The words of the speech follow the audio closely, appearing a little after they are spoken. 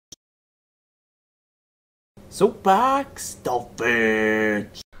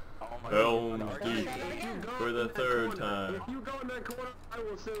SoapBoxDolphins. Helm for the third time. If you go in that corner, I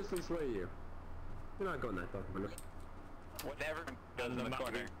will seriously slay you. You're not going that fucking corner. Whatever goes in the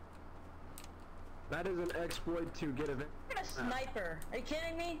corner. That is an exploit to get a... A sniper. Are you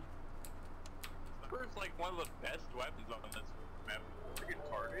kidding me? Sniper's like one of the best weapons on this map. Freaking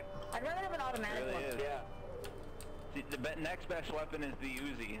target. I'd rather have an automatic It one. really is. Yeah. The next best weapon is the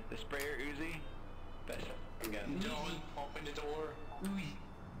Uzi. The sprayer Uzi. Best gun. Don't open the door.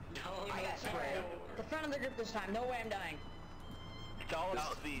 Don't I got spray. the front of the group this time. No way I'm dying. It's all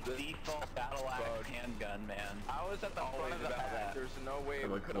about the default battle axe handgun, man. I was at the front of the back. There's no way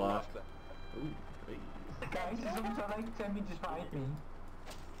we could have lost that. Guys, somebody tell me just fight me.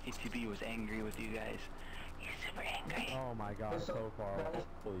 ETB was angry with you guys. He's super angry. Oh my god, so far.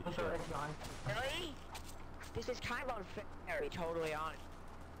 Holy shit. Really? This is kind of unfair, to be totally honest.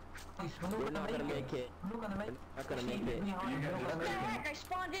 We're not gonna make it. We're not gonna make it. I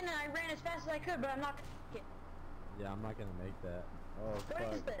spawned in and I ran as fast as I could, but I'm not gonna make it. Yeah, I'm not gonna make that. Oh, What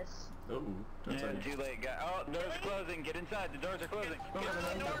is fuck. this? Oh, that's Yeah, too late, guys. Oh, doors closing. Get inside. The doors are closing. Get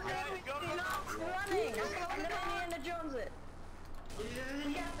out the door, guys! Go, running! I'm gonna Indiana Jones it.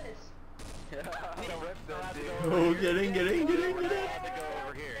 We got this. Oh, get in. I have to go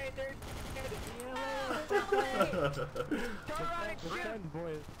over here. Defend,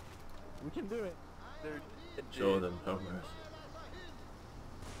 boys. We can do it. Show them Helmers.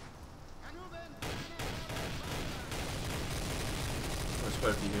 There's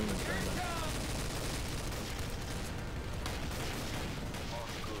quite a few humans down there.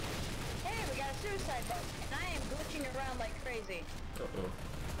 Hey, we got a suicide boat, and I am glitching around like crazy. Uh-oh.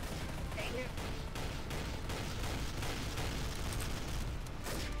 Dang it.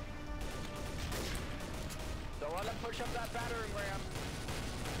 Don't let them push up that battering ram.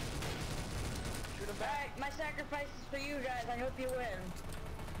 Shoot him back. Alright, my sacrifice is for you guys. I hope you win.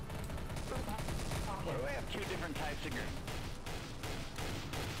 What do we have? Two different types of green.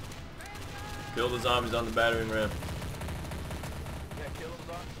 Kill the zombies on the battering ram. Yeah, kill them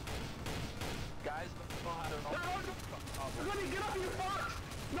on. Guys, don't know how to... Everybody get up, you fuck!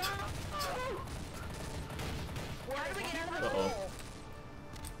 No! How do we get out of the Uh-oh. hole?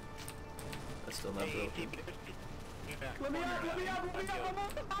 That's still not broken. Let me out! Let me out! Let me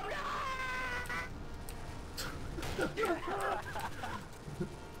out!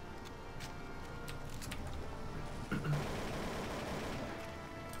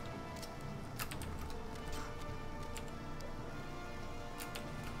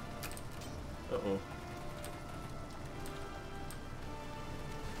 Uh-oh.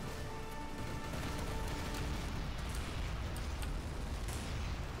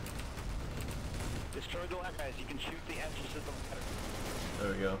 Destroy the left, guys. You can shoot the entrance of the ladder.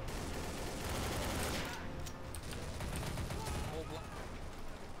 There we go. Full black.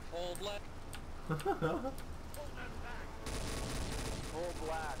 Full black. Full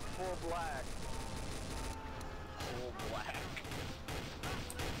black. Full black. Full black.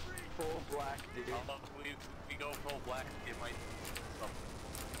 Full black, dude. We go full black, it might something.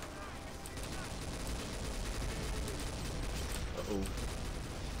 Uh-oh.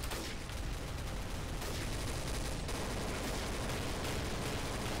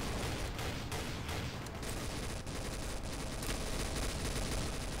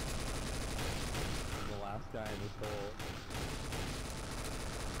 The last guy in this hole.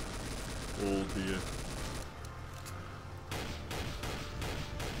 Oh dear.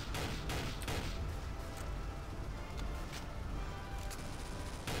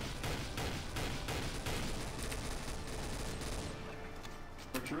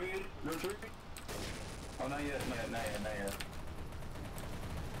 Retreat. Oh, not yet.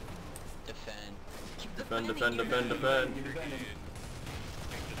 Defend. Defend. Keep defending.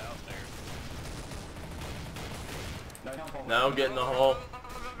 Fix it out there. Now get in the hole. Go.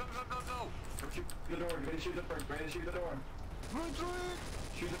 Shoot the door. Ready to shoot the door. Ready to shoot the door.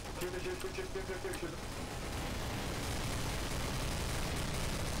 Shoot.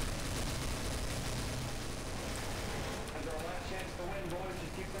 That's our last chance to win, boys.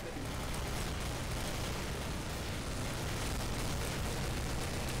 Just keep winning.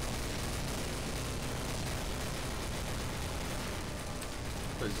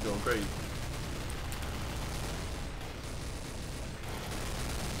 This is going crazy.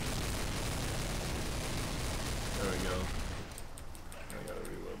 There we go. I gotta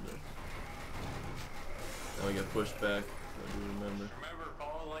reload this. Now we get pushed back. I do remember. Remember,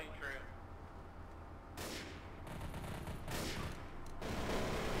 follow the light trail.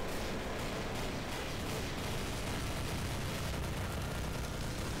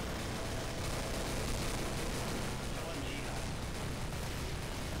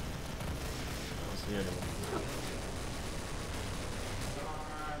 me anymore.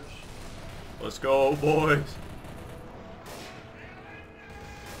 Let's go, boys.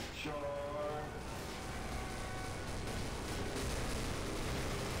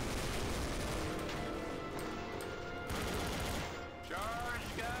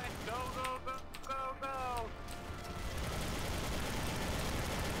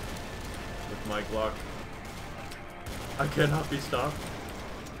 With my Glock, I cannot be stopped.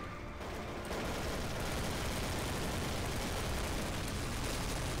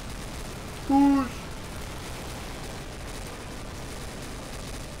 Push!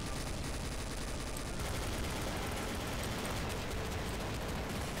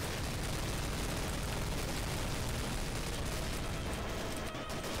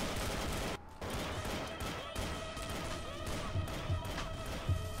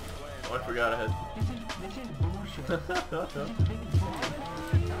 Oh, I forgot I had. This is bullshit. That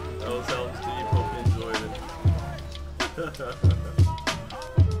was Helm's team. Hope you enjoyed it.